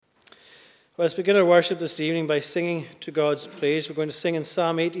Well, let's begin our worship this evening by singing to God's praise. We're going to sing in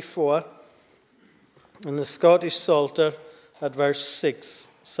Psalm 84 in the Scottish Psalter at verse 6.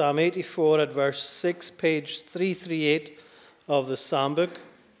 Psalm 84 at verse 6, page 338 of the Psalm book.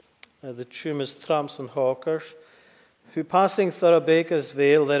 The tune is Tramps and Hawkers. Who passing thorough Baker's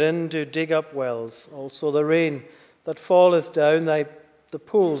vale, therein do dig up wells. Also the rain that falleth down the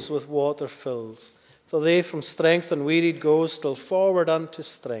pools with water fills. Till they from strength unwearied go, still forward unto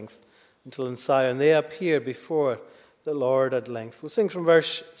strength, until in Sion they appear before the Lord at length. We'll sing from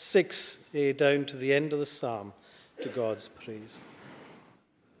verse 6 down to the end of the psalm to God's praise.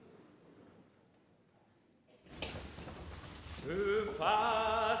 Who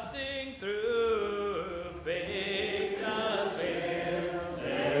passing through Baker's vale,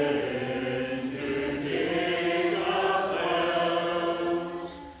 therein to dig up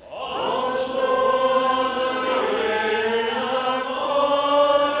wells. Also the rain that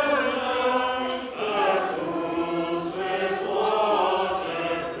falleth down, the pools with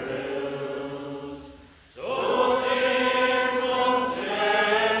water fills. So they from strength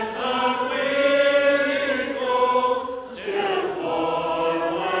unwearied go, still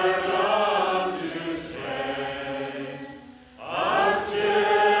forward unto strength,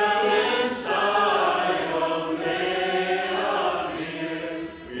 until in Sion they appear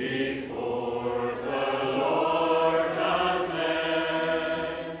before the Lord at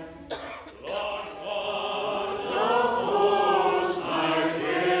length. Lord God of hosts, I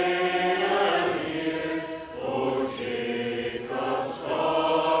pray here, O Jacob's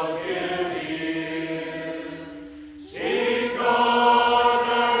stock in ear. See God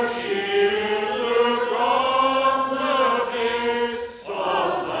our shield, look on the face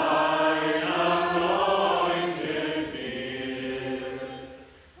of thine anointed dear.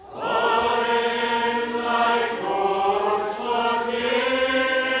 All in thy courts what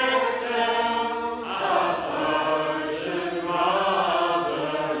day excels, a thousand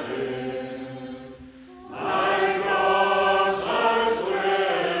mother live. My God's house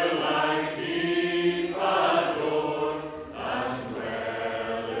will I keep, adore, and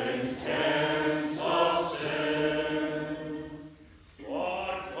dwell in tents of sin. For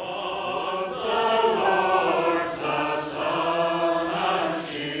God the Lord's a sun and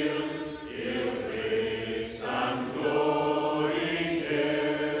shield, He'll grace and glory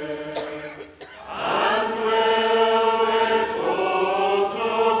give, and will withhold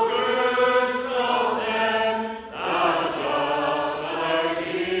no good from them that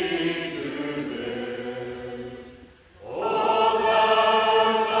uprightly do live. O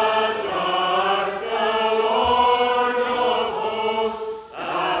thou that art the Lord of hosts,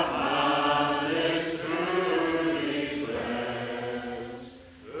 that man is truly blessed,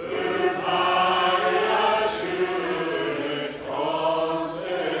 who by assured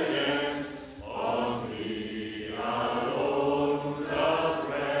confidence on Thee alone doth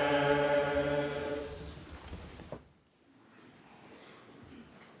rest.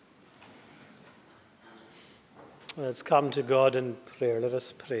 Let's come to God in prayer. Let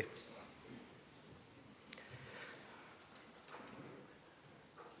us pray.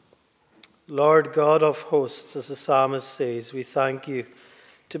 Lord God of hosts, as the psalmist says, we thank you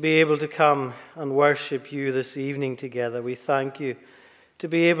to be able to come and worship you this evening together. We thank you to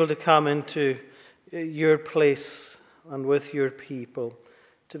be able to come into your place and with your people,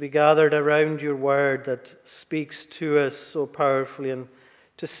 to be gathered around your word that speaks to us so powerfully, and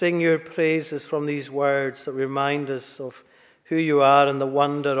to sing your praises from these words that remind us of who you are and the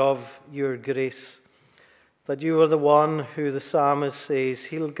wonder of your grace. That you are the one who, the psalmist says,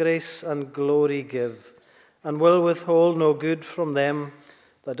 He'll grace and glory give, and will withhold no good from them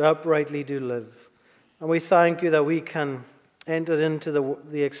that uprightly do live. And we thank you that we can enter into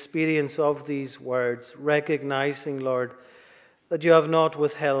the experience of these words, recognizing, Lord, that you have not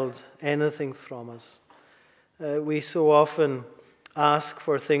withheld anything from us. We so often ask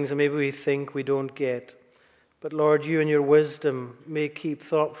for things and maybe we think we don't get. But Lord, you in your wisdom may keep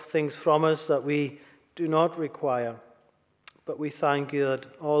things from us that we do not require. But we thank you that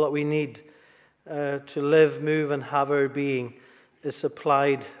all that we need to live, move, and have our being is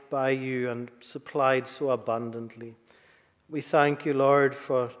supplied by you, and supplied so abundantly. We thank you, Lord,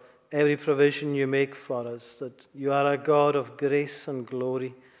 for every provision you make for us, that you are a God of grace and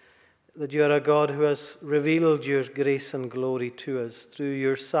glory, that you are a God who has revealed your grace and glory to us through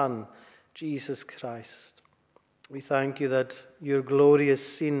your Son, Jesus Christ. We thank you that your glory is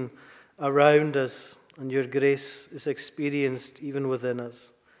seen around us and your grace is experienced even within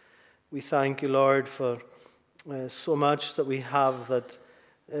us. We thank you, Lord, for so much that we have that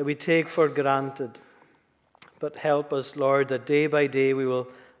we take for granted. But help us, Lord, that day by day we will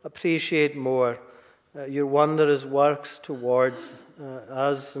appreciate more your wondrous works towards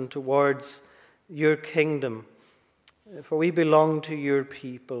us and towards your kingdom. For we belong to your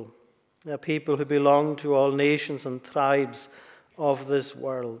people, a people who belong to all nations and tribes of this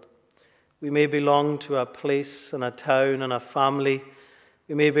world. We may belong to a place and a town and a family.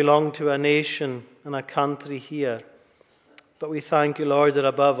 We may belong to a nation and a country here. But we thank you, Lord, that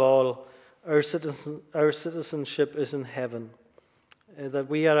above all, our citizenship is in heaven. That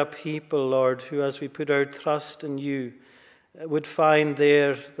we are a people, Lord, who, as we put our trust in you, would find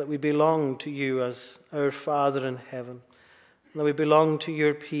there that we belong to you as our Father in heaven. And that we belong to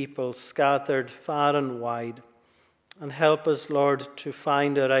your people, scattered far and wide. And help us, Lord, to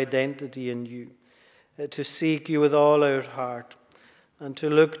find our identity in you, to seek you with all our heart, and to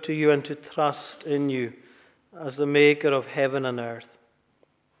look to you and to trust in you as the maker of heaven and earth.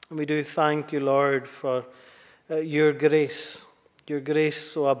 And we do thank you, Lord, for your grace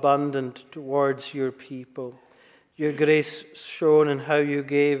so abundant towards your people, your grace shown in how you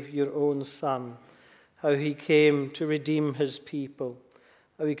gave your own Son, how he came to redeem his people,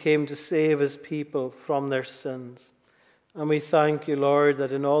 how he came to save his people from their sins. And we thank you, Lord,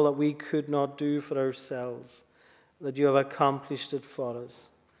 that in all that we could not do for ourselves, that you have accomplished it for us.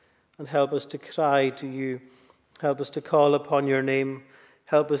 And help us to cry to you. Help us to call upon your name.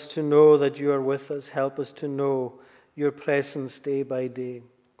 Help us to know that you are with us. Help us to know your presence day by day.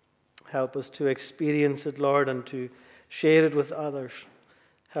 Help us to experience it, Lord, and to share it with others.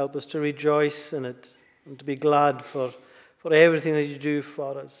 Help us to rejoice in it and to be glad for everything that you do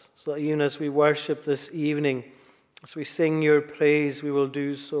for us. So that even as we worship this evening, as we sing your praise, we will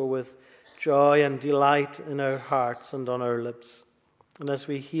do so with joy and delight in our hearts and on our lips. And as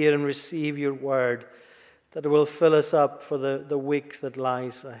we hear and receive your word, that it will fill us up for the week that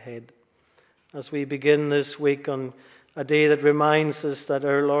lies ahead. As we begin this week on a day that reminds us that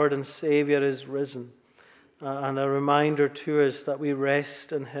our Lord and Savior is risen, and a reminder to us that we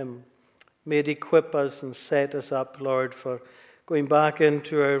rest in him. May it equip us and set us up, Lord, for going back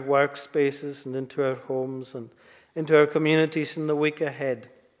into our workspaces and into our homes and into our communities in the week ahead,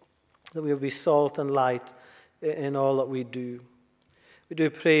 that we will be salt and light in all that we do. We do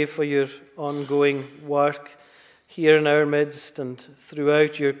pray for your ongoing work here in our midst and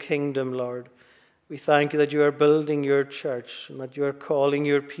throughout your kingdom, Lord. We thank you that you are building your church and that you are calling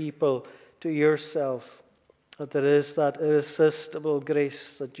your people to yourself, that there is that irresistible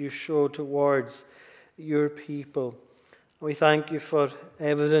grace that you show towards your people. We thank you for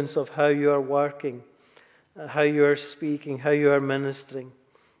evidence of how you are working, how you are speaking, how you are ministering,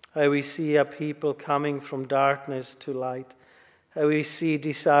 how we see a people coming from darkness to light, how we see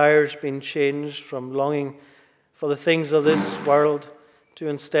desires being changed from longing for the things of this world to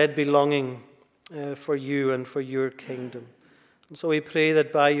instead be longing for you and for your kingdom. And so we pray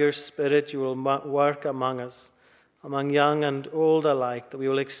that by your Spirit you will work among us, among young and old alike, that we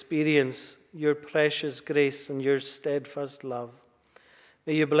will experience your precious grace and your steadfast love.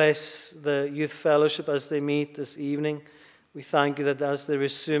 May you bless the youth fellowship as they meet this evening. We thank you that as they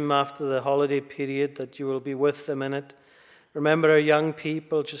resume after the holiday period, that you will be with them in it. Remember our young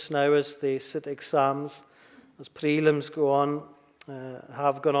people just now as they sit exams, as prelims go on,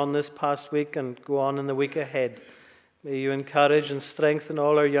 have gone on this past week and go on in the week ahead. May you encourage and strengthen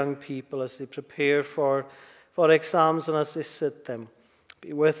all our young people as they prepare for exams and as they sit them.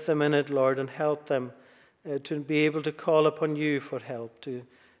 Be with them in it, Lord, and help them to be able to call upon you for help, to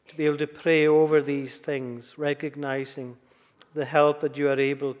be able to pray over these things, recognizing the help that you are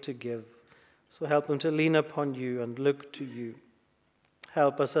able to give. So help them to lean upon you and look to you.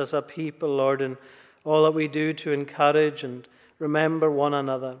 Help us as a people, Lord, in all that we do to encourage and remember one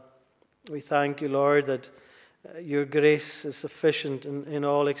another. We thank you, Lord, that your grace is sufficient in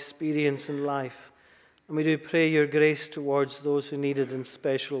all experience in life. And we do pray your grace towards those who need it in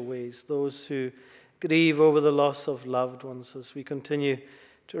special ways, those who grieve over the loss of loved ones, as we continue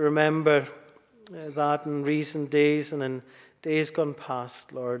to remember that in recent days and in days gone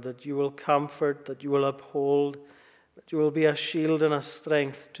past, Lord, that you will comfort, that you will uphold, that you will be a shield and a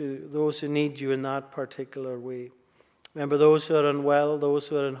strength to those who need you in that particular way. Remember those who are unwell, those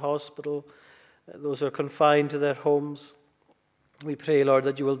who are in hospital, those who are confined to their homes. We pray, Lord,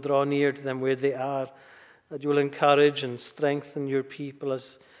 that you will draw near to them where they are, that you will encourage and strengthen your people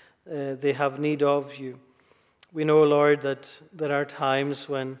as they have need of you. We know, Lord, that there are times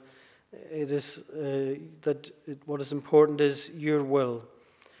when it is what is important is your will.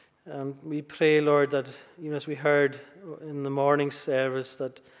 And we pray, Lord, that as we heard in the morning service,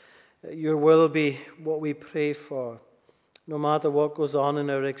 that your will be what we pray for. No matter what goes on in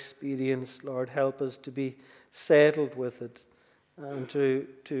our experience, Lord, help us to be settled with it. and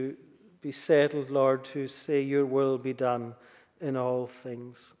to be settled, Lord, to say your will be done in all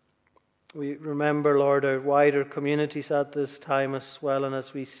things. We remember, Lord, our wider communities at this time as well, and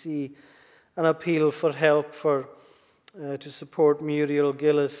as we see an appeal for help to support Muriel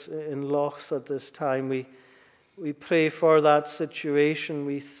Gillis in Lochs at this time, we pray for that situation.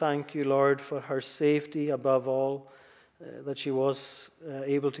 We thank you, Lord, for her safety above all, that she was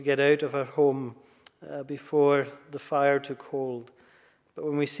able to get out of her home before the fire took hold. But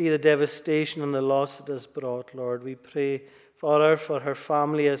when we see the devastation and the loss it has brought, Lord, we pray for her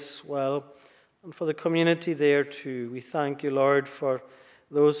family as well, and for the community there too. We thank you, Lord, for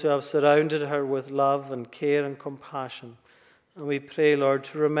those who have surrounded her with love and care and compassion. And we pray, Lord,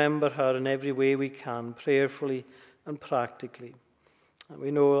 to remember her in every way we can, prayerfully and practically. And we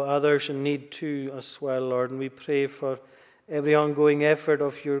know others in need too as well, Lord, and we pray for every ongoing effort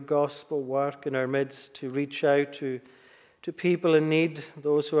of your gospel work in our midst to reach out to people in need,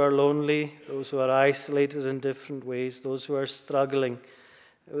 those who are lonely, those who are isolated in different ways, those who are struggling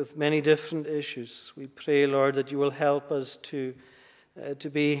with many different issues. We pray, Lord, that you will help us to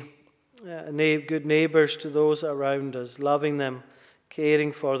be good neighbors to those around us, loving them,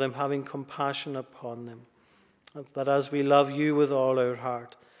 caring for them, having compassion upon them. That as we love you with all our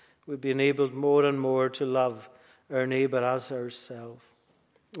heart, we'll be enabled more and more to love our neighbor as ourselves.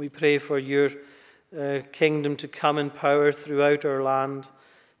 We pray for your kingdom to come in power throughout our land,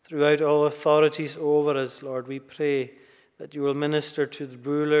 throughout all authorities over us, Lord. We pray that you will minister to the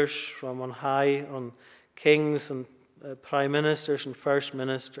rulers from on high, on kings and prime ministers and first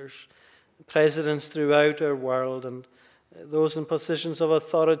ministers, presidents throughout our world, and those in positions of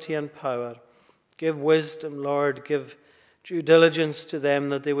authority and power. Give wisdom, Lord, give due diligence to them,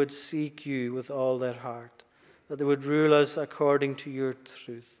 that they would seek you with all their heart, that they would rule us according to your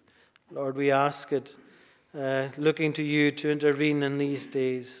truth. Lord, we ask it, looking to you to intervene in these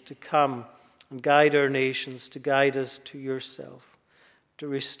days, to come and guide our nations, to guide us to yourself, to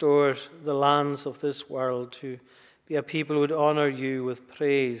restore the lands of this world, to be a people who would honor you with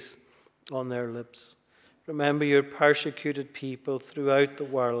praise on their lips. Remember your persecuted people throughout the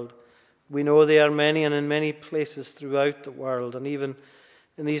world. We know they are many and in many places throughout the world, and even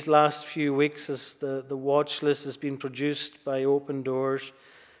in these last few weeks as the watch list has been produced by Open Doors,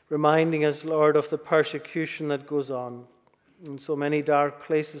 reminding us, Lord, of the persecution that goes on in so many dark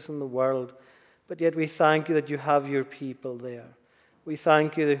places in the world. But yet we thank you that you have your people there. We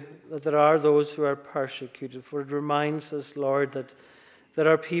thank you that there are those who are persecuted, for it reminds us, Lord, that there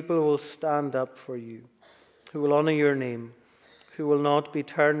are people who will stand up for you, who will honor your name, who will not be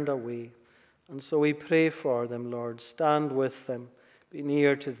turned away. And so we pray for them, Lord. Stand with them, be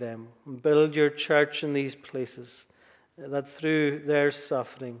near to them, and build your church in these places, that through their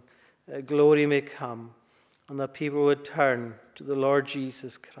suffering, glory may come, and that people would turn to the Lord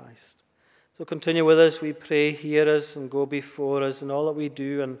Jesus Christ. So continue with us, we pray. Hear us and go before us in all that we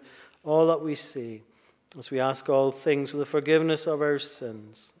do and all that we say, as we ask all things with the forgiveness of our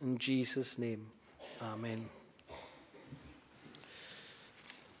sins. In Jesus' name, amen.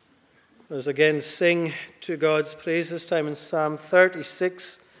 Let us again sing to God's praise, this time in Psalm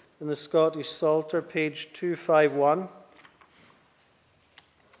 36 in the Scottish Psalter, page 251.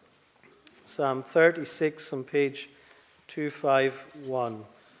 Psalm 36 on page 251.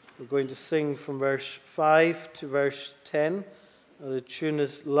 We're going to sing from verse 5 to verse 10. The tune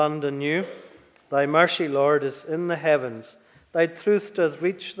is London New. Thy mercy, Lord, is in the heavens. Thy truth doth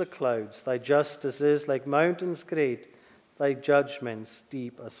reach the clouds. Thy justice is like mountains great. Thy judgments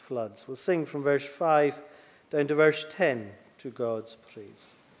deep as floods. We'll sing from verse 5 down to verse 10 to God's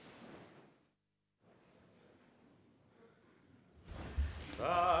praise.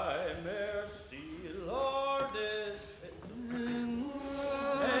 Thy mercy, Lord, is in the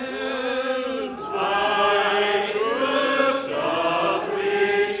heavens. Thy truth doth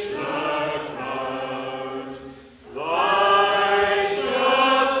reach the clouds. Thy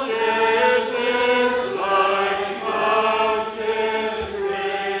justice is like mountains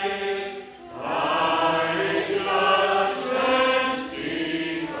great. Thy judgments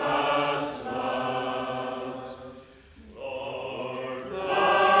deep as floods. Lord,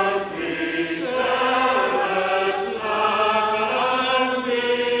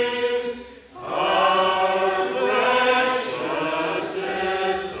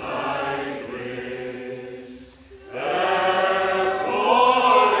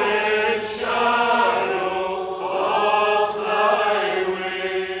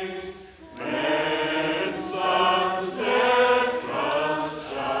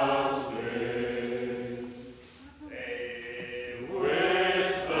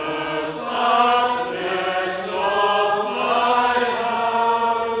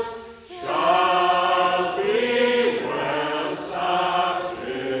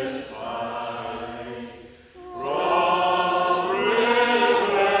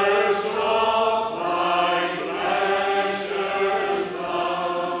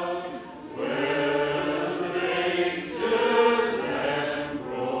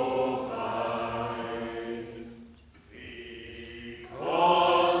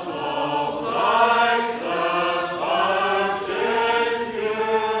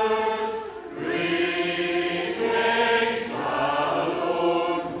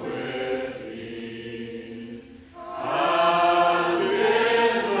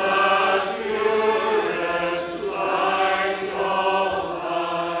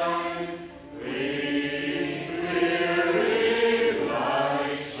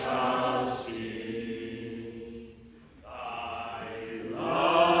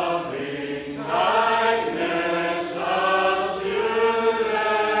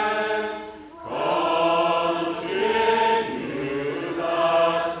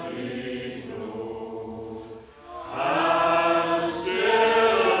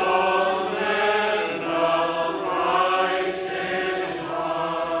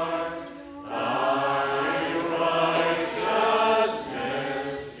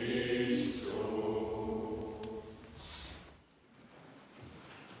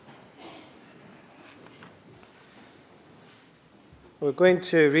 We're going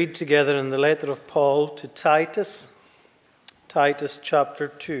to read together in the letter of Paul to Titus, Titus chapter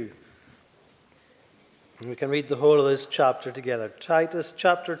 2. And we can read the whole of this chapter together. Titus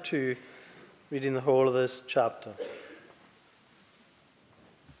chapter 2, reading the whole of this chapter.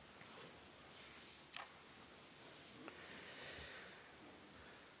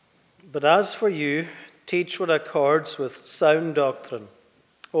 But as for you, teach what accords with sound doctrine.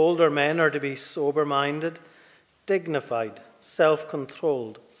 Older men are to be sober-minded, dignified,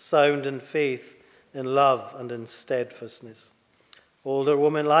 self-controlled, sound in faith, in love, and in steadfastness. Older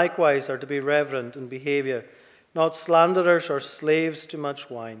women likewise are to be reverent in behavior, not slanderers or slaves to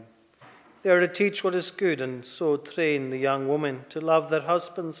much wine. They are to teach what is good, and so train the young women to love their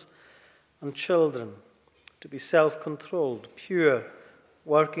husbands and children, to be self-controlled, pure,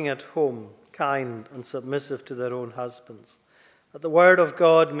 working at home, kind and submissive to their own husbands, that the word of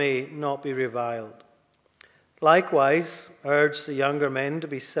God may not be reviled. Likewise, urge the younger men to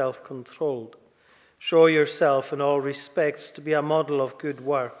be self-controlled. Show yourself in all respects to be a model of good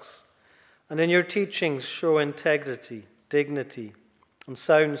works, and in your teachings show integrity, dignity, and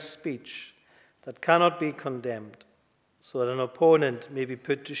sound speech that cannot be condemned, so that an opponent may be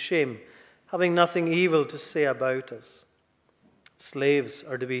put to shame, having nothing evil to say about us. Slaves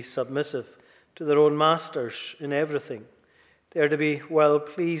are to be submissive to their own masters in everything. They are to be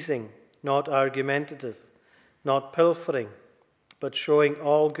well-pleasing, not argumentative, not pilfering, but showing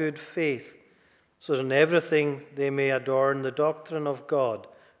all good faith, so that in everything they may adorn the doctrine of God,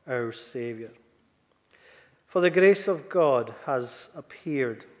 our Saviour. For the grace of God has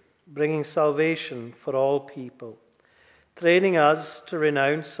appeared, bringing salvation for all people, training us to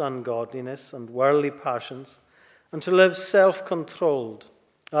renounce ungodliness and worldly passions, and to live self-controlled,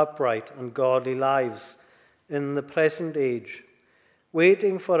 upright, and godly lives in the present age,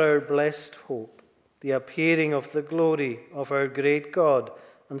 waiting for our blessed hope, the appearing of the glory of our great God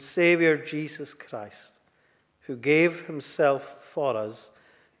and Saviour Jesus Christ, who gave himself for us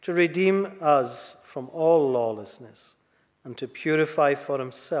to redeem us from all lawlessness and to purify for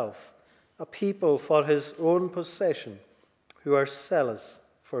himself a people for his own possession who are zealous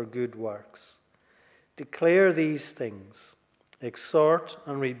for good works. Declare these things, exhort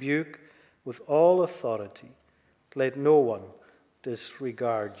and rebuke with all authority. Let no one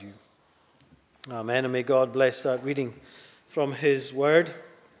disregard you. Amen. And may God bless that reading from his word.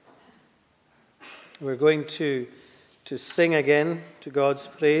 We're going to sing again to God's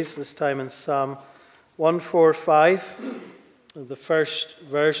praise, this time in Psalm 145, the first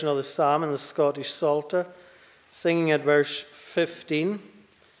version of the psalm in the Scottish Psalter, singing at verse 15.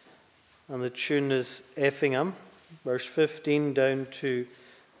 And the tune is Effingham, verse 15 down to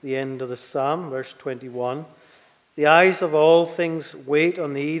the end of the psalm, verse 21. The eyes of all things wait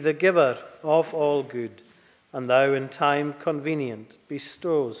on thee, the giver of all good, and thou in time convenient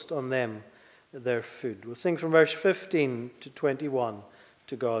bestowest on them their food. We'll sing from verse 15 to 21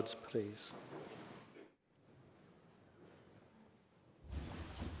 to God's praise.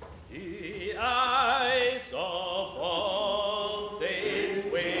 The eyes of all things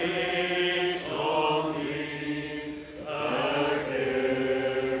wait on thee, the giver of all good, and thou in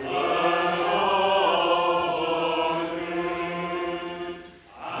time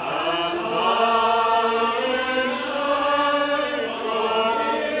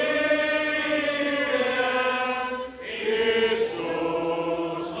convenient bestowest on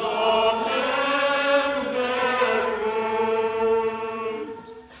them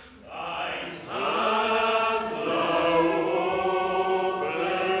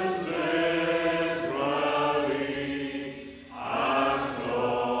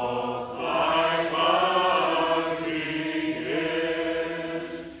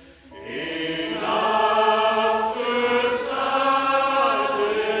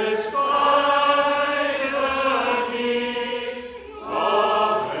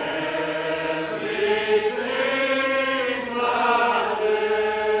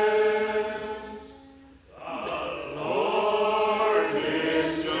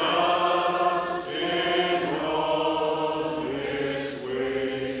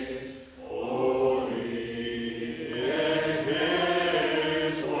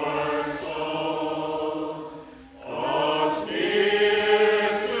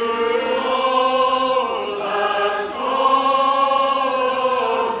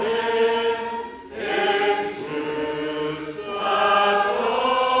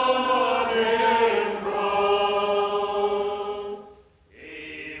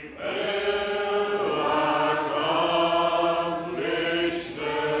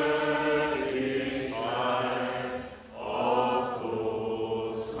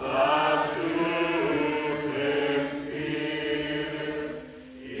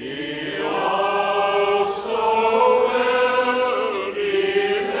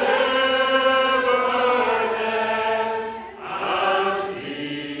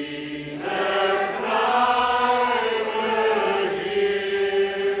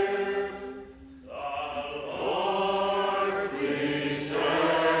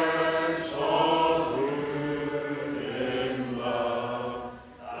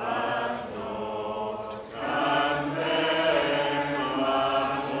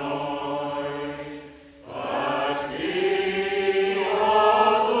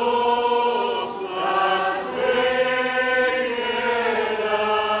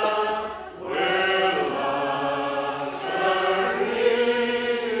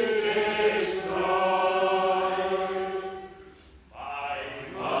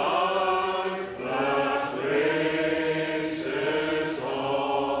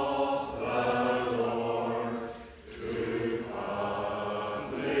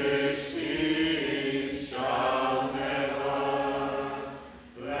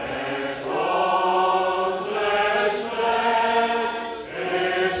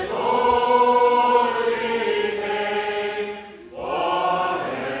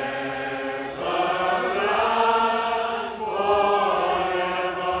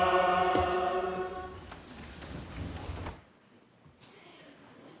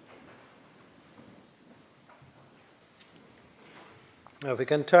We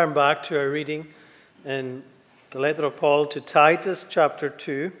can turn back to our reading in the letter of Paul to Titus, chapter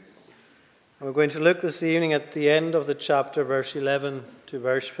 2. And we're going to look this evening at the end of the chapter, verse 11 to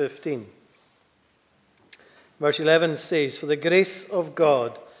verse 15. Verse 11 says, "For the grace of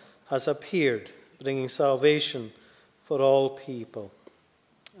God has appeared, bringing salvation for all people."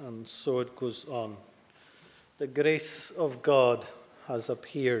 And so it goes on. The grace of God has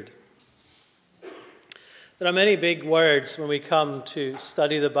appeared. There are many big words when we come to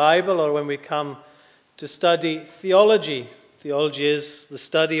study the Bible or when we come to study theology. Theology is the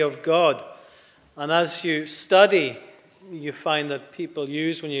study of God. And as you study, you find that people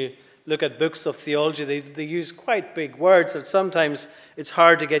use, when you look at books of theology, they use quite big words that sometimes it's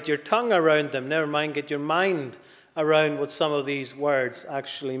hard to get your tongue around them, never mind get your mind around what some of these words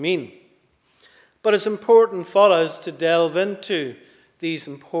actually mean. But it's important for us to delve into these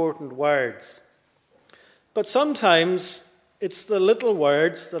important words. But sometimes it's the little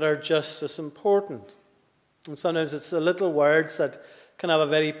words that are just as important. And sometimes it's the little words that can have a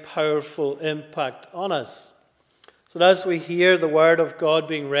very powerful impact on us. So as we hear the Word of God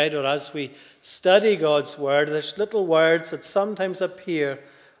being read, or as we study God's Word, there's little words that sometimes appear,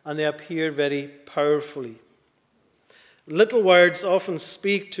 and they appear very powerfully. Little words often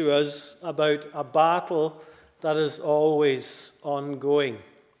speak to us about a battle that is always ongoing.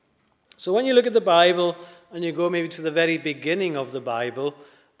 So when you look at the Bible, and you go maybe to the very beginning of the Bible,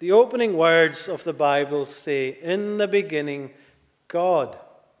 the opening words of the Bible say, "In the beginning, God."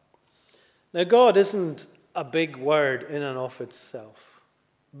 Now, God isn't a big word in and of itself,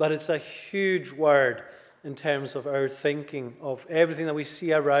 but it's a huge word in terms of our thinking of everything that we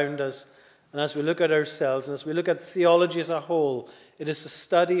see around us. And as we look at ourselves, and as we look at theology as a whole, it is the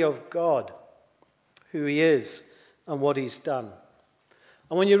study of God, who He is, and what He's done.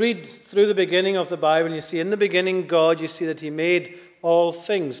 And when you read through the beginning of the Bible, and you see in the beginning God, you see that He made all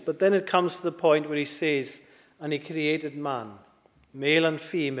things. But then it comes to the point where He says, "And He created man, male and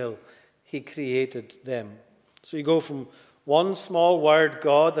female, He created them." So you go from one small word,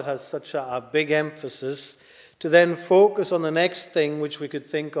 God, that has such a big emphasis, to then focus on the next thing, which we could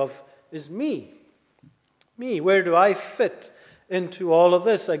think of is me. Me, where do I fit into all of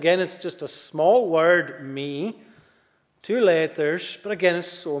this? Again, it's just a small word, me. 2 letters, but again, it's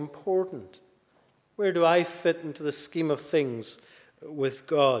so important. Where do I fit into the scheme of things with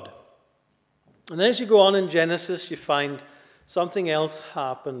God? And then as you go on in Genesis, you find something else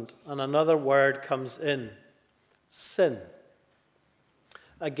happened, and another word comes in. Sin.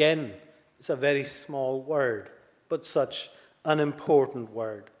 Again, it's a very small word, but such an important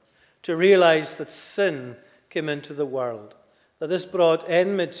word. To realize that sin came into the world, that this brought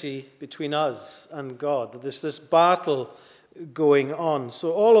enmity between us and God, that there's this battle going on.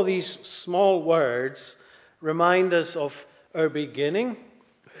 So all of these small words remind us of our beginning,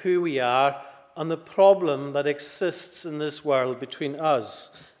 who we are, and the problem that exists in this world between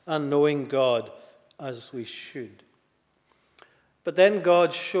us and knowing God as we should. But then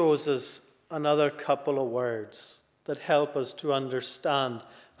God shows us another couple of words that help us to understand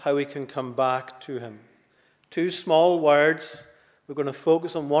how we can come back to Him. 2 small words. We're going to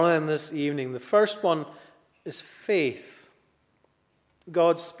focus on one of them this evening. The first one is faith.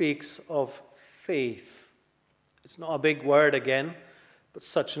 God speaks of faith. It's not a big word again, but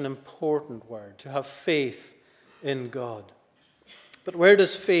such an important word, to have faith in God. But where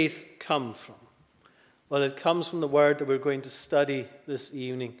does faith come from? Well, it comes from the word that we're going to study this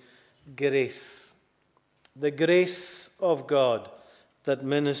evening, grace. The grace of God that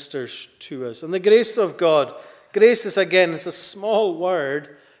ministers to us. And the grace of God, grace is, again, it's a small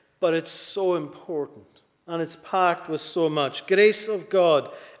word, but it's so important. And it's packed with so much. Grace of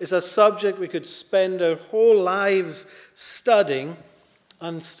God is a subject we could spend our whole lives studying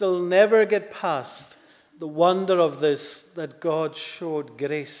and still never get past the wonder of this, that God showed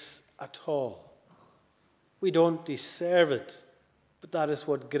grace at all. We don't deserve it, but that is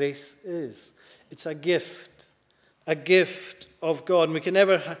what grace is. It's a gift of God. And we can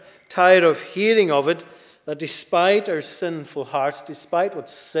never tire of hearing of it, that despite our sinful hearts, despite what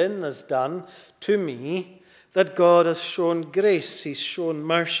sin has done to me, that God has shown grace, He's shown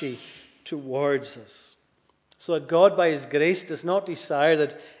mercy towards us. So that God, by His grace, does not desire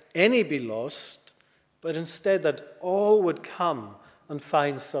that any be lost, but instead that all would come and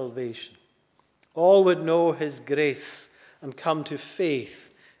find salvation. All would know His grace and come to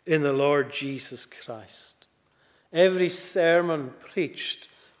faith in the Lord Jesus Christ. Every sermon preached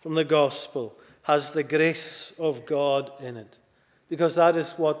from the gospel has the grace of God in it, because that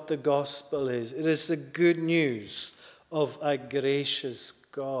is what the gospel is. It is the good news of a gracious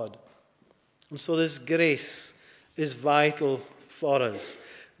God. And so this grace is vital for us.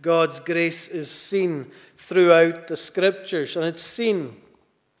 God's grace is seen throughout the Scriptures, and it's seen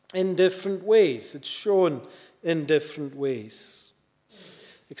in different ways. It's shown in different ways.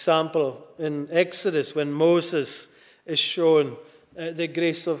 Example, in Exodus, when Moses is shown the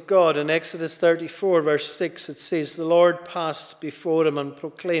grace of God. In Exodus 34, verse 6, it says, "The Lord passed before him and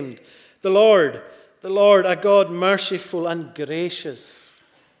proclaimed, the Lord, a God merciful and gracious,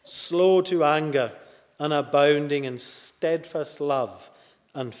 slow to anger and abounding in steadfast love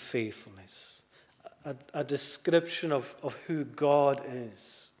and faithfulness." A description of who God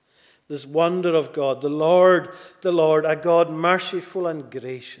is. This wonder of God, the Lord, a God merciful and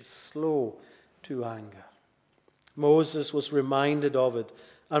gracious, slow to anger. Moses was reminded of it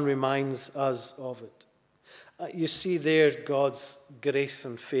and reminds us of it. You see there God's grace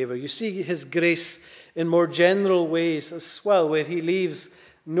and favor. You see his grace in more general ways as well, where he leaves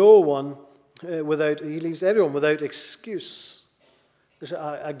everyone without excuse. There's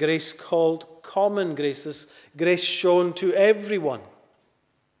a grace called common grace, this grace shown to everyone.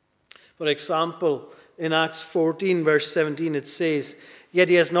 For example, in Acts 14, verse 17, it says, "Yet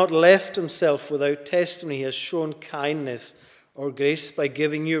he has not left himself without testimony. He has shown kindness or grace by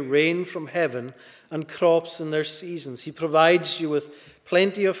giving you rain from heaven and crops in their seasons. He provides you with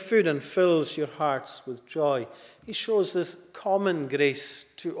plenty of food and fills your hearts with joy." He shows this common grace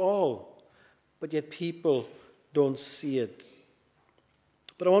to all, but yet people don't see it.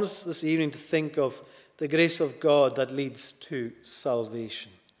 But I want us this evening to think of the grace of God that leads to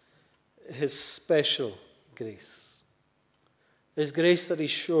salvation. His special grace. His grace that he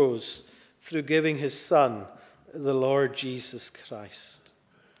shows through giving his Son, the Lord Jesus Christ.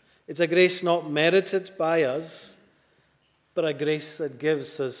 It's a grace not merited by us, but a grace that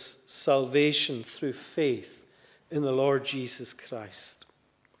gives us salvation through faith in the Lord Jesus Christ.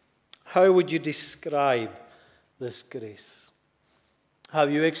 How would you describe this grace?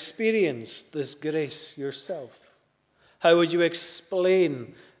 Have you experienced this grace yourself? How would you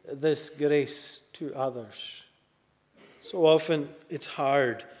explain this grace to others? So often it's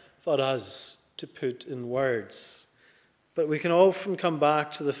hard for us to put in words, but we can often come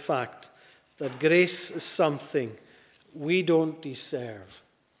back to the fact that grace is something we don't deserve,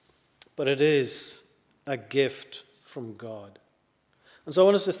 but it is a gift from God. And so I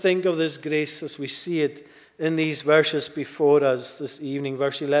want us to think of this grace as we see it in these verses before us this evening,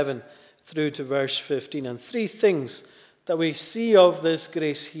 verse 11 through to verse 15, and three things that we see of this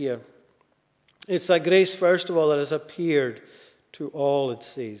grace here. It's a grace, first of all, that has appeared to all, it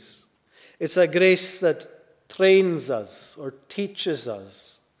says. It's a grace that trains us or teaches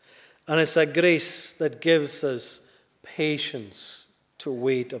us. And it's a grace that gives us patience to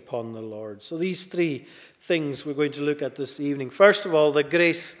wait upon the Lord. So these three things we're going to look at this evening. First of all, the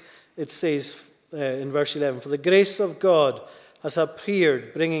grace, it says in verse 11, "For the grace of God has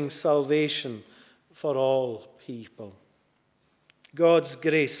appeared, bringing salvation for all people." God's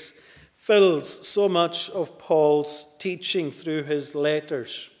grace fills so much of Paul's teaching through his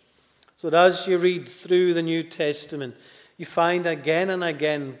letters. So that as you read through the New Testament, you find again and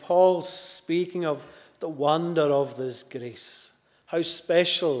again Paul speaking of the wonder of this grace, how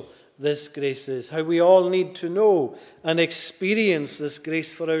special this grace is, how we all need to know and experience this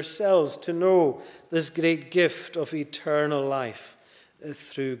grace for ourselves, to know this great gift of eternal life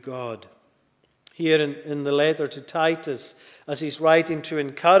through God. Here in the letter to Titus, as he's writing to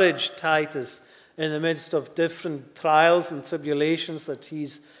encourage Titus in the midst of different trials and tribulations that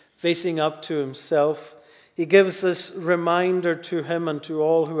he's facing up to himself, he gives this reminder to him and to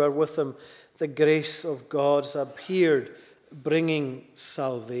all who are with him: the grace of God has appeared, bringing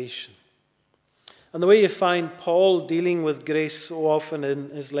salvation. And the way you find Paul dealing with grace so often in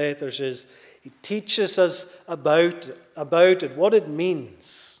his letters is he teaches us about it, what it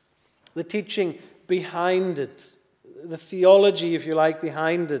means, the teaching behind it, the theology, if you like,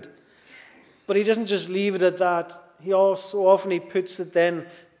 behind it. But he doesn't just leave it at that. He also often puts it then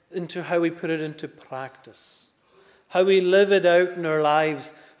into how we put it into practice, how we live it out in our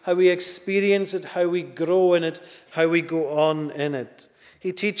lives, how we experience it, how we grow in it, how we go on in it.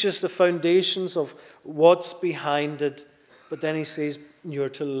 He teaches the foundations of what's behind it, but then he says you're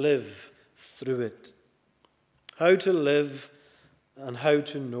to live through it. How to live and how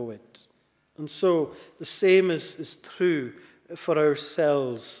to know it. And so the same is true for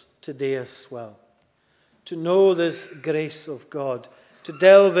ourselves today as well. To know this grace of God, to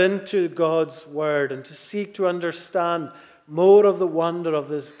delve into God's word and to seek to understand more of the wonder of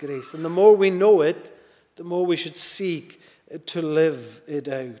this grace. And the more we know it, the more we should seek to live it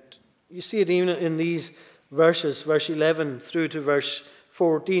out. You see it even in these verses, verse 11 through to verse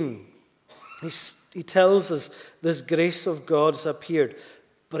 14. He's He tells us this grace of God has appeared,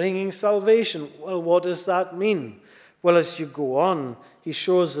 bringing salvation. Well, what does that mean? Well, as you go on, he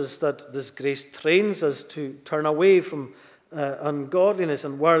shows us that this grace trains us to turn away from ungodliness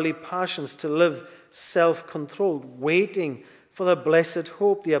and worldly passions, to live self-controlled, waiting for the blessed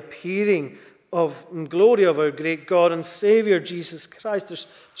hope, the appearing of and glory of our great God and Savior, Jesus Christ. There's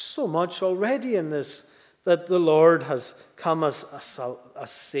so much already in this, that the Lord has come as a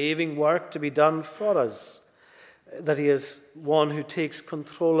saving work to be done for us, that he is one who takes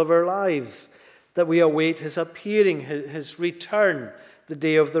control of our lives, that we await his appearing, his return, the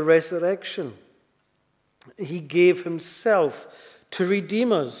day of the resurrection. He gave himself to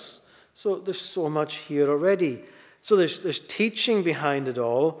redeem us. So there's so much here already. So there's teaching behind it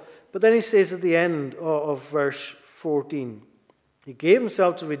all. But then he says at the end of verse 14, he gave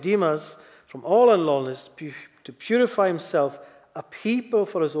himself to redeem us from all unlawfulness, to purify himself a people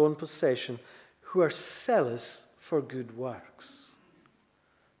for his own possession, who are zealous for good works.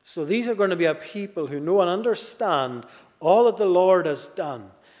 So these are going to be a people who know and understand all that the Lord has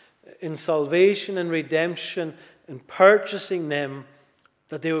done in salvation and redemption, in purchasing them,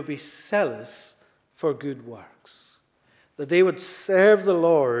 that they would be zealous for good works, that they would serve the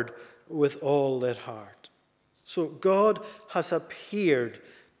Lord with all their heart. So God has appeared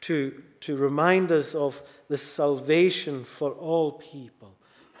to remind us of the salvation for all people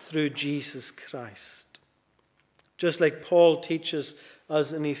through Jesus Christ. Just like Paul teaches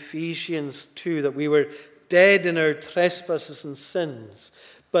us in Ephesians 2 that we were dead in our trespasses and sins,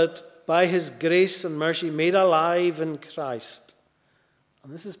 but by his grace and mercy made alive in Christ.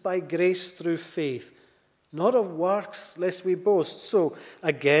 And this is by grace through faith, not of works, lest we boast. So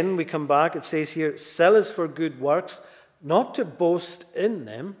again, we come back, it says here, zealous for good works, not to boast in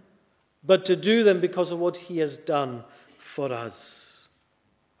them, but to do them because of what he has done for us.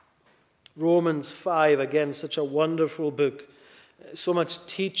 Romans 5, again, such a wonderful book. So much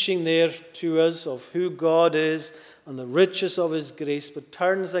teaching there to us of who God is and the riches of his grace, but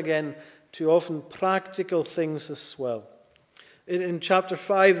turns again to often practical things as well. In chapter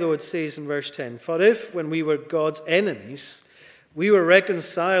 5, though, it says in verse 10, "For if, when we were God's enemies, we were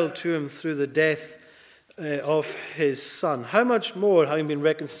reconciled to him through the death of his Son, how much more, having been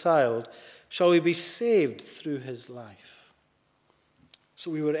reconciled, shall we be saved through his life?" So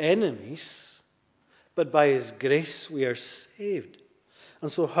we were enemies, but by his grace we are saved.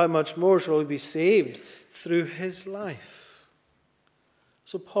 And so how much more shall we be saved through his life?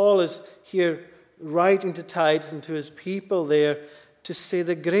 So Paul is here writing to Titus and to his people there to say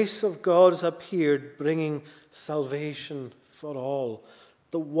the grace of God has appeared, bringing salvation for all.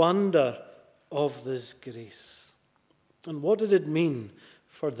 The wonder of this grace. And what did it mean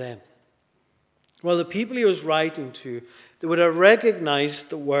for them? Well, the people he was writing to, they would have recognized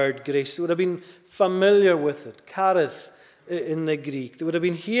the word grace. They would have been familiar with it, charis in the Greek. They would have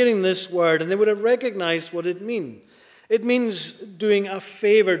been hearing this word and they would have recognized what it means. It means doing a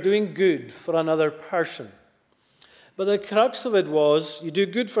favor, doing good for another person. But the crux of it was, you do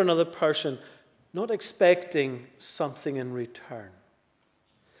good for another person, not expecting something in return.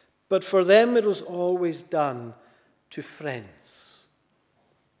 But for them, it was always done to friends,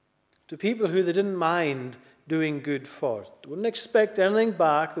 to people who they didn't mind doing good for. They wouldn't expect anything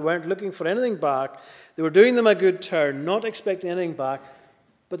back. They weren't looking for anything back. They were doing them a good turn, not expecting anything back.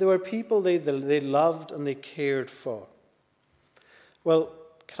 But they were people they loved and they cared for. Well,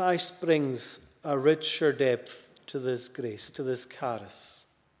 Christ brings a richer depth to this grace, to this charis.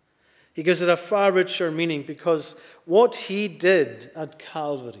 He gives it a far richer meaning because what he did at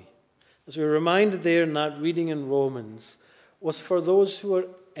Calvary, as we were reminded there in that reading in Romans, was for those who were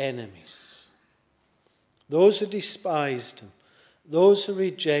enemies, those who despised him, those who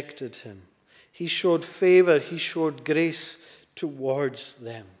rejected him. He showed favor, he showed grace towards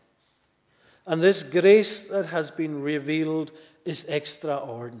them. And this grace that has been revealed is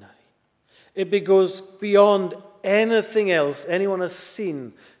extraordinary. It goes beyond anything else anyone has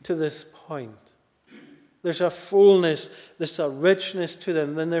seen to this point. There's a fullness, there's a richness to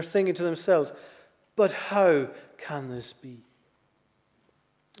them. Then they're thinking to themselves, but how can this be?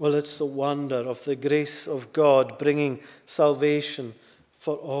 Well, it's the wonder of the grace of God bringing salvation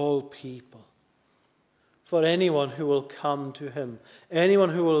for all people. For anyone who will come to him, anyone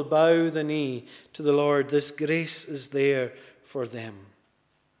who will bow the knee to the Lord, this grace is there for them.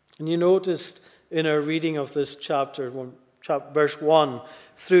 And you noticed in our reading of this chapter, verse 1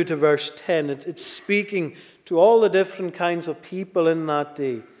 through to verse 10, it's speaking to all the different kinds of people in that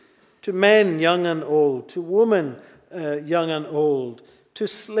day, to men young and old, to women young and old, to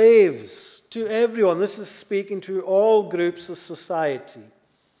slaves, to everyone. This is speaking to all groups of society,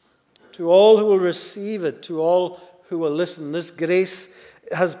 to all who will receive it, to all who will listen. This grace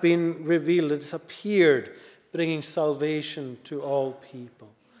has been revealed. It's appeared, bringing salvation to all people.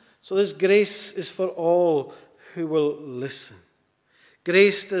 So this grace is for all who will listen.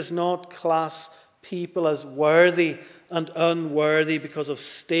 Grace does not class people as worthy and unworthy because of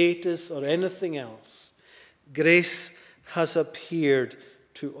status or anything else. Grace has appeared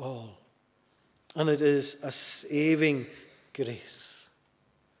to all. And it is a saving grace.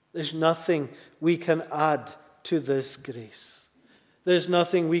 There's nothing we can add to this grace. There's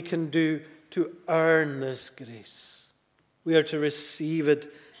nothing we can do to earn this grace. We are to receive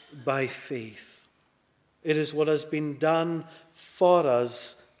it by faith. It is what has been done for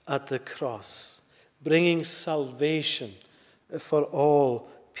us at the cross, bringing salvation for all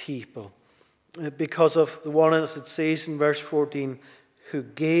people. Because of the one, as it says in verse 14, who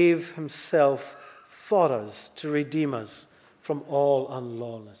gave himself for us to redeem us from all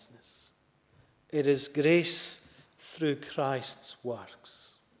unlawlessness. It is grace through Christ's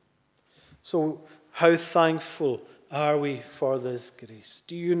works. So how thankful are we for this grace?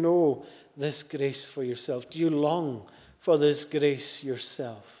 Do you know this grace for yourself? Do you long for this grace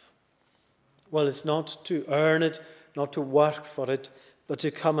yourself? Well, it's not to earn it, not to work for it, but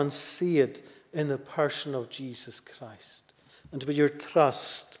to come and see it in the person of Jesus Christ and to put your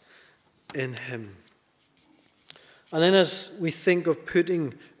trust in him. And then as we think of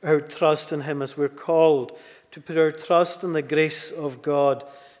putting our trust in him, as we're called to put our trust in the grace of God,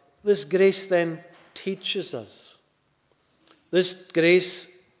 this grace then teaches us. This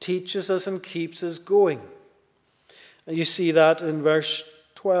grace teaches us and keeps us going. And you see that in verse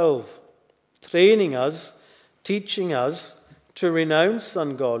 12. Training us, teaching us to renounce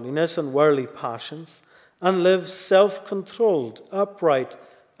ungodliness and worldly passions and live self-controlled, upright,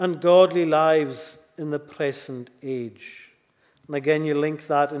 and godly lives in the present age. And again, you link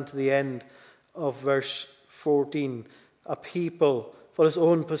that into the end of verse 14. A people for his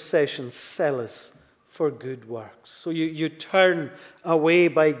own possession, zealous for good works. So you turn away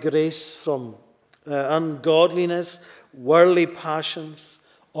by grace from ungodliness, worldly passions,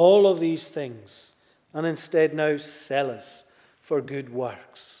 all of these things, and instead now zealous for good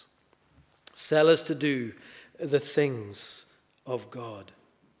works. Zealous to do the things of God.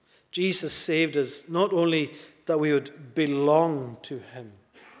 Jesus saved us not only that we would belong to him,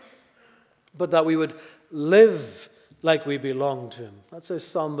 but that we would live like we belong to him. That's how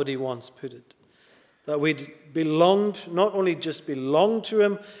somebody once put it. That we'd not only just belong to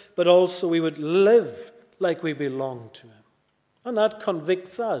him, but also we would live like we belong to him. And that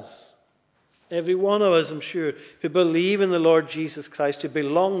convicts us. Every one of us, I'm sure, who believe in the Lord Jesus Christ, who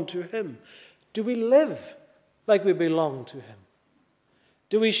belong to him. Do we live like we belong to him?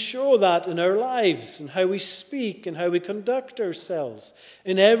 Do we show that in our lives, in how we speak, and how we conduct ourselves,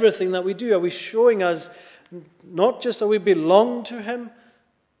 in everything that we do? Are we showing us not just that we belong to him,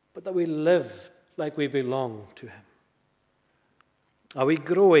 but that we live like we belong to him? Are we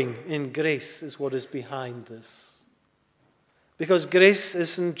growing in grace is what is behind this. Because grace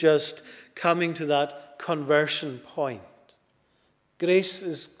isn't just coming to that conversion point. Grace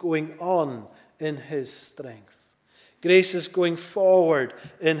is going on in his strength. Grace is going forward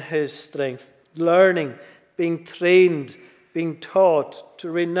in his strength, learning, being trained, being taught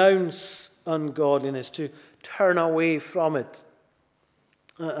to renounce ungodliness, to turn away from it,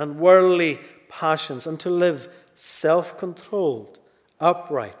 and worldly passions, and to live self-controlled,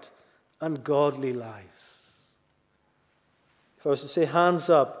 upright, and godly lives. If I was to say, hands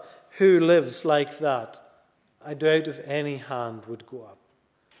up, who lives like that? I doubt if any hand would go up.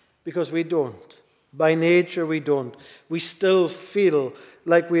 Because we don't. By nature, we don't. We still feel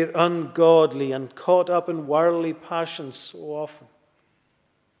like we're ungodly and caught up in worldly passions so often.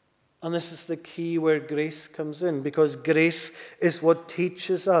 And this is the key where grace comes in, because grace is what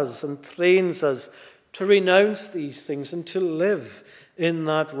teaches us and trains us to renounce these things and to live in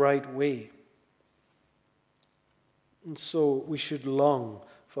that right way. And so we should long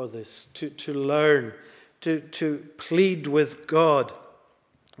for this, to learn, to plead with God,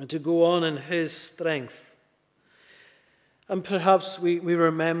 and to go on in his strength. And perhaps we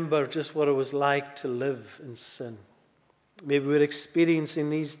remember just what it was like to live in sin. Maybe we're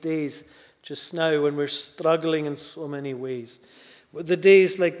experiencing these days just now when we're struggling in so many ways. The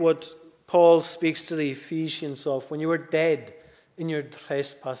days like what Paul speaks to the Ephesians of, when you were dead in your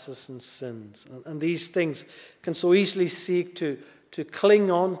trespasses and sins. And these things can so easily seek to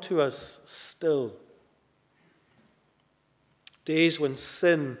cling on to us still. Days when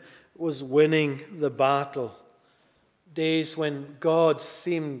sin was winning the battle. Days when God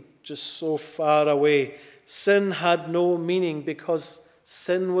seemed just so far away. Sin had no meaning because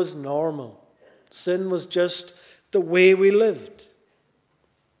sin was normal. Sin was just the way we lived.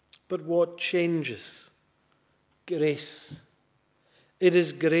 But what changes? Grace. It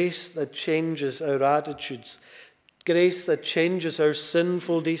is grace that changes our attitudes. Grace that changes our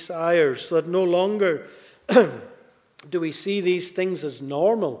sinful desires, so that no longer do we see these things as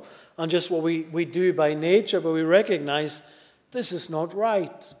normal and just what we do by nature, but we recognize this is not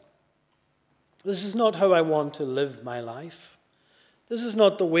right. This is not how I want to live my life. This is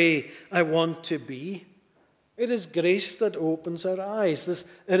not the way I want to be. It is grace that opens our eyes,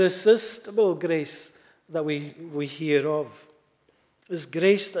 this irresistible grace that we hear of. This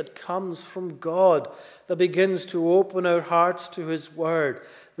grace that comes from God, that begins to open our hearts to His Word.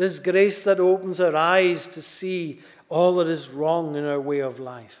 This grace that opens our eyes to see all that is wrong in our way of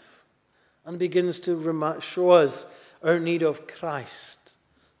life and begins to show us our need of Christ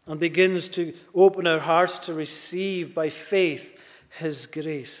and begins to open our hearts to receive by faith His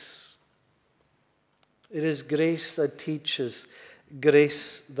grace. It is grace that teaches,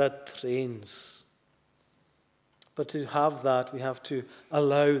 grace that trains. But to have that, we have to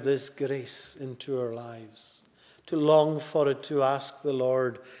allow this grace into our lives, to long for it, to ask the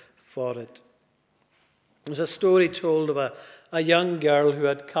Lord for it. There's a story told of a young girl who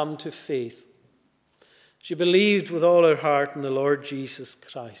had come to faith. She believed with all her heart in the Lord Jesus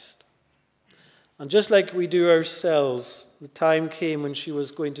Christ. And just like we do ourselves, the time came when she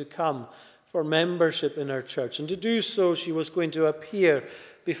was going to come for membership in our church. And to do so, she was going to appear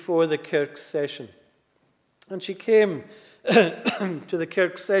before the Kirk session. And she came to the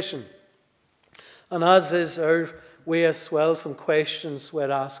Kirk session. And as is our way as well, some questions were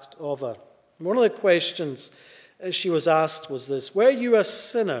asked of her. One of the questions she was asked was this: were you a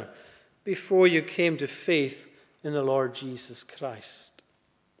sinner before you came to faith in the Lord Jesus Christ?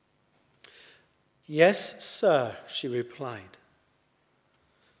 Yes, sir, she replied.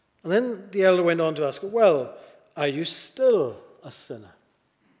 And then the elder went on to ask her, well, are you still a sinner?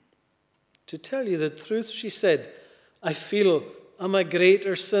 To tell you the truth, she said, I feel I'm a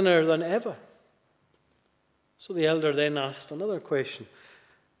greater sinner than ever. So the elder then asked another question.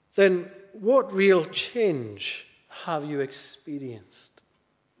 Then what real change have you experienced?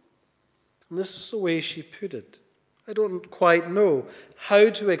 And this is the way she put it. I don't quite know how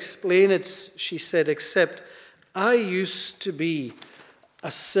to explain it, she said, except I used to be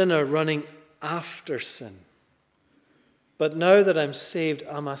a sinner running after sin. But now that I'm saved,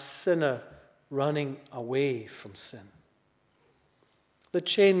 I'm a sinner running away from sin. The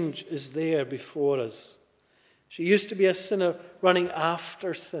change is there before us. She used to be a sinner running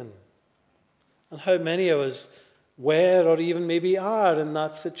after sin. And how many of us were or even maybe are in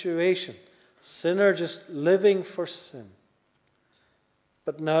that situation? Sinner just living for sin.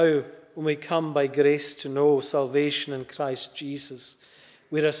 But now, when we come by grace to know salvation in Christ Jesus,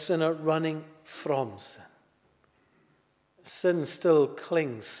 we're a sinner running from sin. Sin still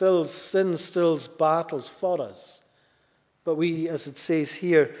clings. Sin still battles for us. But we, as it says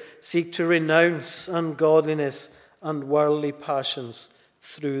here, seek to renounce ungodliness and worldly passions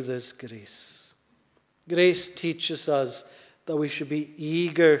through this grace. Grace teaches us that we should be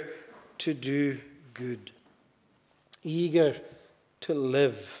eager to do good, eager to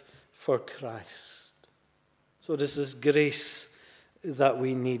live for Christ. So it is this grace that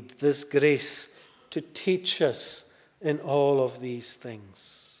we need, this grace to teach us in all of these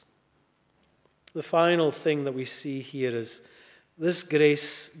things. The final thing that we see here is this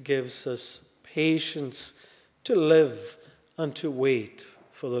grace gives us patience to live and to wait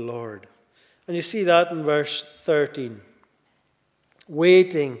for the Lord. And you see that in verse 13.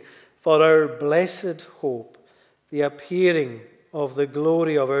 Waiting for our blessed hope, the appearing of the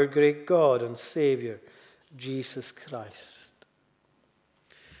glory of our great God and Savior, Jesus Christ.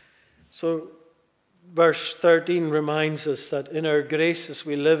 So, verse 13 reminds us that in our grace as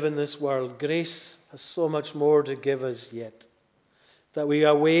we live in this world, grace has so much more to give us yet. That we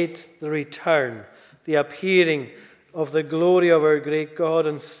await the return, the appearing of the glory of our great God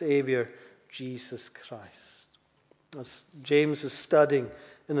and Savior, Jesus Christ. As James is studying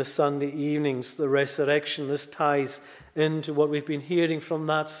in the Sunday evenings, the resurrection, this ties into what we've been hearing from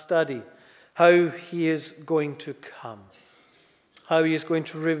that study, how he is going to come, how he is going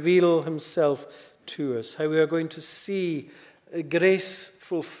to reveal himself to us, how we are going to see grace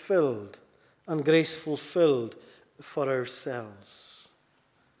fulfilled and grace fulfilled for ourselves.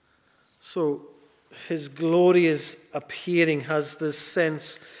 So his glorious appearing has this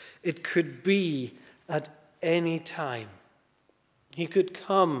sense it could be at any time. He could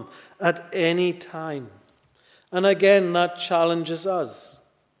come at any time. And again, that challenges us.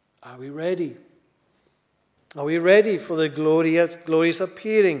 Are we ready? Are we ready for the glorious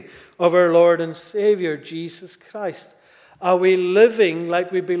appearing of our Lord and Savior, Jesus Christ? Are we living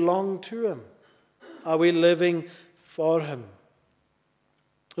like we belong to him? Are we living for him?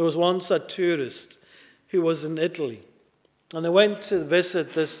 There was once a tourist who was in Italy, and they went to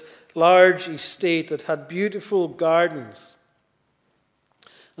visit this large estate that had beautiful gardens.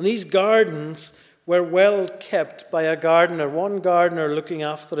 And these gardens were well kept by a gardener, one gardener looking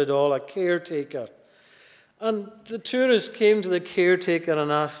after it all, a caretaker. And the tourist came to the caretaker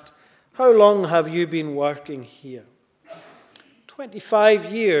and asked, "How long have you been working here?"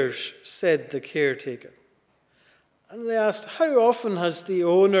 25 years, said the caretaker. And they asked, "How often has the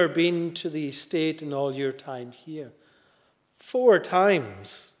owner been to the estate in all your time here?" 4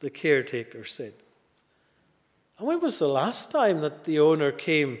 times, the caretaker said. "And when was the last time that the owner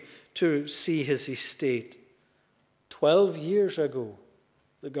came to see his estate?" 12 years ago,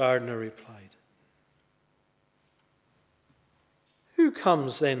 the gardener replied. "Who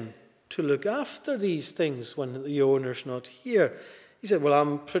comes then to look after these things when the owner's not here?" He said, "Well,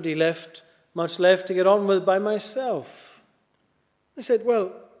 I'm pretty much left to get on with by myself." They said,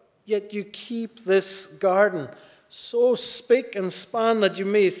 "Well, yet you keep this garden so spick and span that you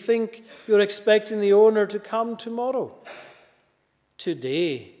may think you're expecting the owner to come tomorrow."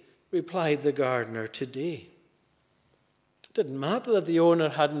 "Today," replied the gardener, "today." It didn't matter that the owner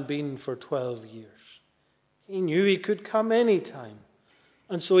hadn't been for 12 years. He knew he could come any time.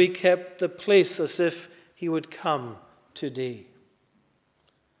 And so he kept the place as if he would come today.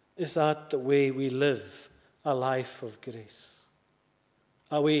 Is that the way we live a life of grace?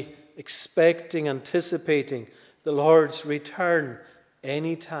 Are we expecting, anticipating the Lord's return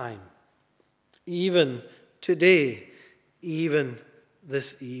any time? Even today, even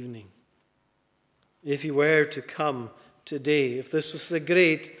this evening. If he were to come today, if this was the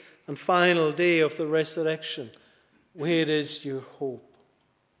great and final day of the resurrection, where is your hope?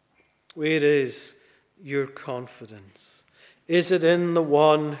 Where is your confidence? Is it in the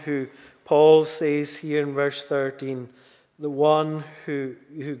one who Paul says here in verse 13, the one who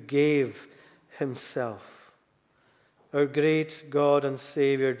gave himself? Our great God and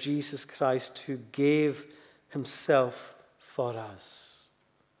Savior, Jesus Christ, who gave himself for us.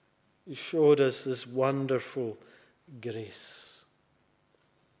 He showed us this wonderful grace.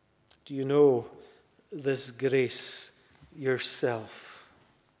 Do you know this grace yourself?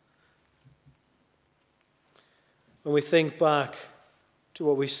 When we think back to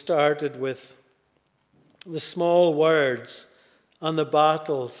what we started with, the small words and the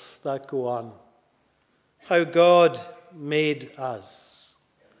battles that go on, how God made us,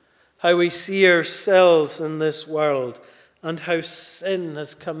 how we see ourselves in this world, and how sin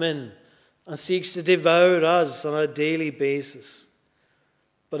has come in and seeks to devour us on a daily basis.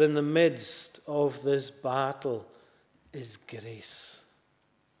 But in the midst of this battle is grace.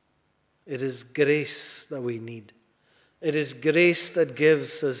 It is grace that we need. It is grace that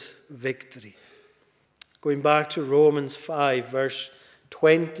gives us victory. Going back to Romans 5, verse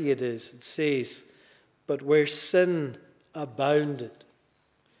 20 it says, "But where sin abounded,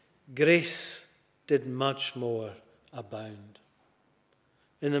 grace did much more abound."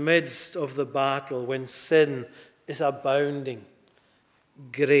 In the midst of the battle, when sin is abounding,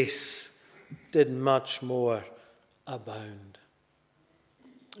 grace did much more abound.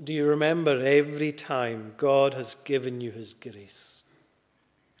 Do you remember every time God has given you his grace?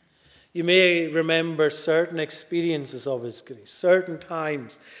 You may remember certain experiences of his grace, certain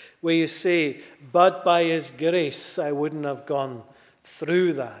times where you say, "But by his grace, I wouldn't have gone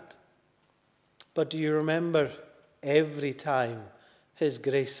through that." But do you remember every time his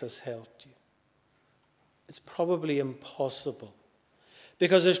grace has helped you? It's probably impossible,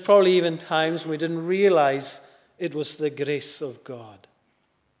 because there's probably even times when we didn't realize it was the grace of God.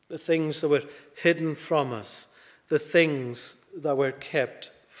 The things that were hidden from us, the things that were kept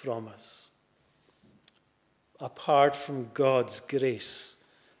from us. Apart from God's grace,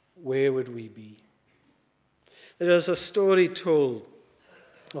 where would we be? There is a story told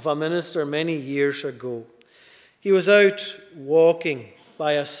of a minister many years ago. He was out walking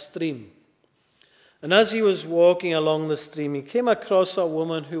by a stream. And as he was walking along the stream, he came across a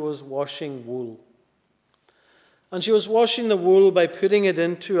woman who was washing wool. And she was washing the wool by putting it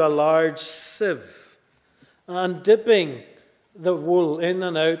into a large sieve and dipping the wool in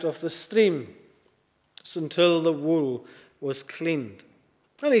and out of the stream until the wool was cleaned.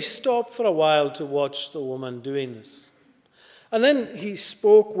 And he stopped for a while to watch the woman doing this. And then he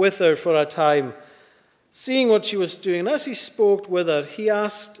spoke with her for a time, seeing what she was doing. And as he spoke with her, he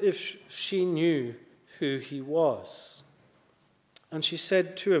asked if she knew who he was. And she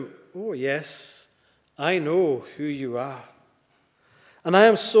said to him, "Oh, yes, I know who you are. And I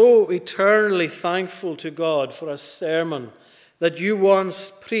am so eternally thankful to God for a sermon that you once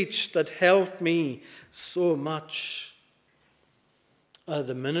preached that helped me so much.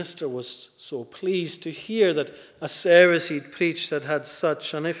 The minister was so pleased to hear that a service he'd preached had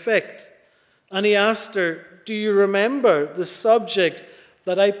such an effect. And he asked her, "Do you remember the subject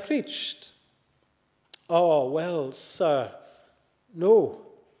that I preached?" "Oh, well, sir, no,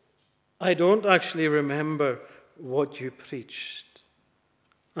 I don't actually remember what you preached."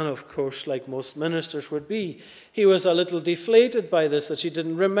 And of course, like most ministers would be, he was a little deflated by this, that she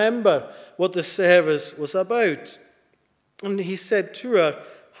didn't remember what the service was about. And he said to her,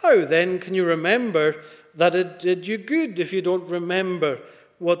 "How then can you remember that it did you good if you don't remember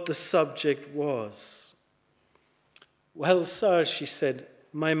what the subject was?" "Well, sir," she said,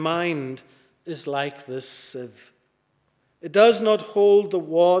 "my mind is like this sieve. It does not hold the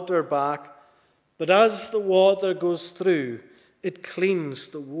water back, but as the water goes through, it cleans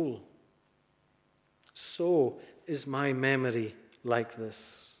the wool. So is my memory like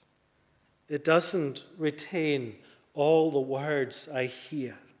this. It doesn't retain all the words I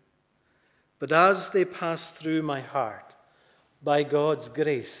hear, but as they pass through my heart, by God's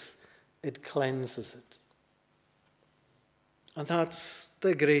grace, it cleanses it." And that's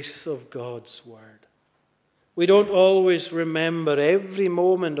the grace of God's word. We don't always remember every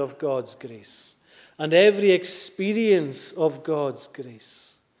moment of God's grace and every experience of God's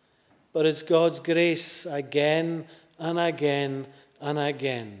grace. But it's God's grace again and again and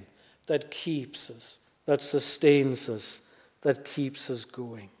again that keeps us, that sustains us, that keeps us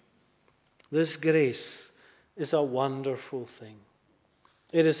going. This grace is a wonderful thing.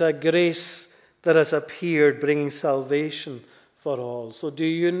 It is a grace that has appeared, bringing salvation for all. So do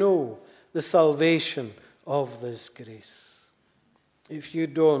you know the salvation of this grace? If you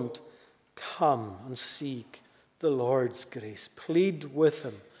don't, come and seek the Lord's grace. Plead with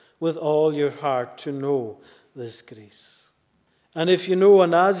him with all your heart to know this grace. And if you know,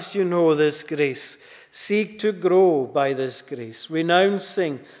 and as you know this grace, seek to grow by this grace,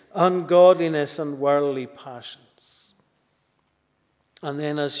 renouncing ungodliness and worldly passions. And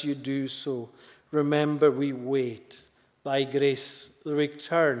then as you do so, remember we wait by grace the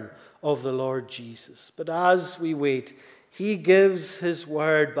return of the Lord Jesus. But as we wait, he gives his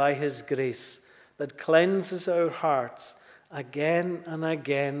word by his grace that cleanses our hearts again and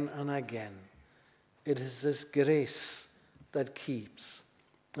again and again. It is his grace that keeps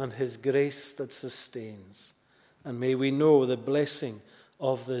and his grace that sustains. And may we know the blessing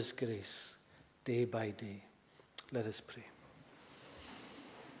of this grace day by day. Let us pray.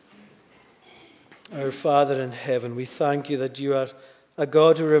 Our Father in heaven, we thank you that you are a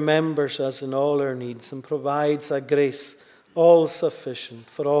God who remembers us in all our needs and provides a grace all sufficient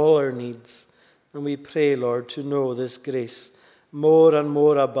for all our needs. And we pray, Lord, to know this grace more and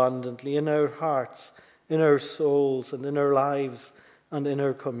more abundantly in our hearts, in our souls, and in our lives, and in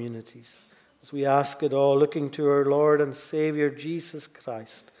our communities. As we ask it all, looking to our Lord and Savior Jesus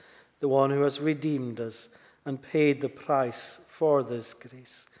Christ, the one who has redeemed us and paid the price for this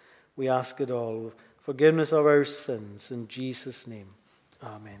grace. We ask it all, forgiveness of our sins, in Jesus' name.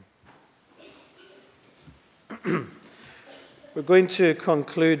 Amen. We're going to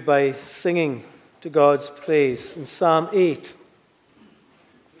conclude by singing to God's praise in Psalm 8.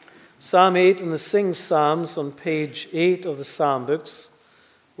 Psalm 8 in the Sing Psalms on page 8 of the Psalm books.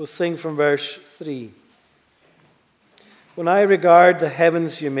 We'll sing from verse 3. When I regard the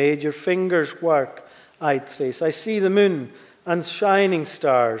heavens you made, your fingers' work I trace. I see the moon and shining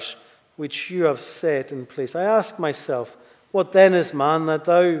stars which you have set in place. I ask myself, what then is man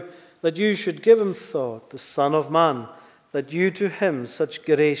that you should give him thought, the Son of Man, that you to him such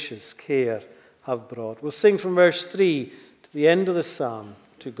gracious care have brought. We'll sing from verse 3 to the end of the psalm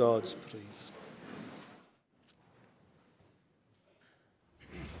to God's praise.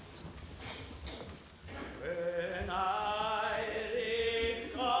 When I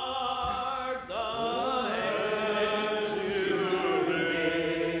regard the heavens you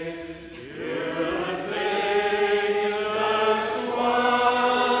made, your fingers'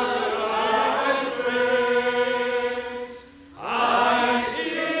 work I trace. I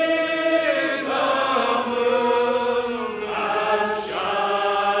see the moon and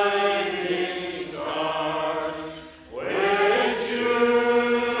shining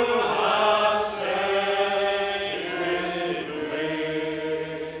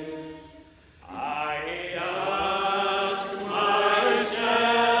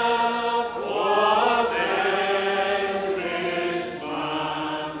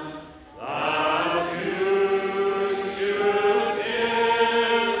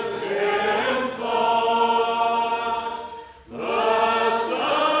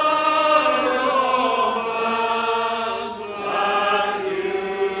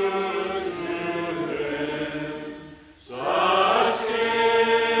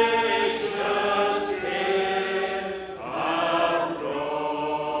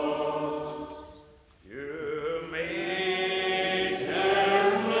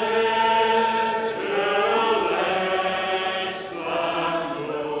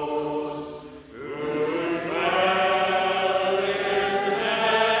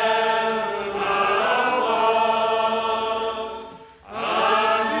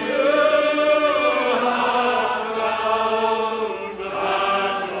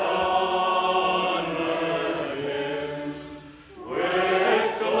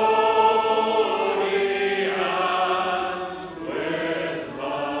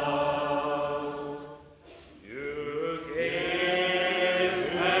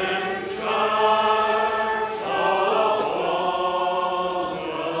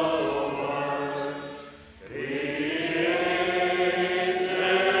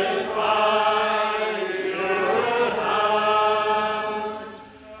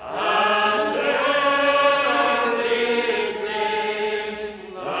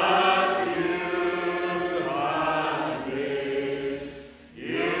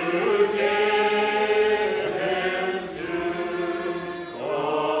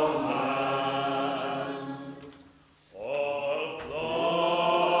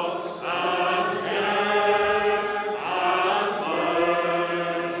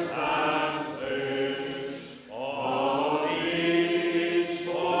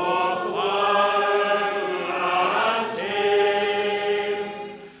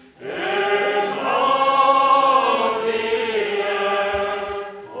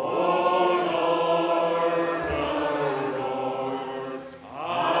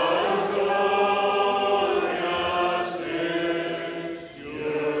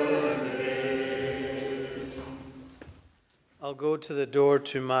go to the door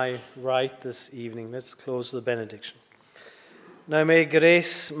to my right this evening. Let's close the benediction. Now may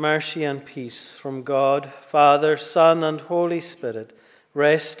grace, mercy, and peace from God, Father, Son, and Holy Spirit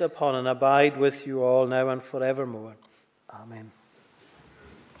rest upon and abide with you all now and forevermore. Amen.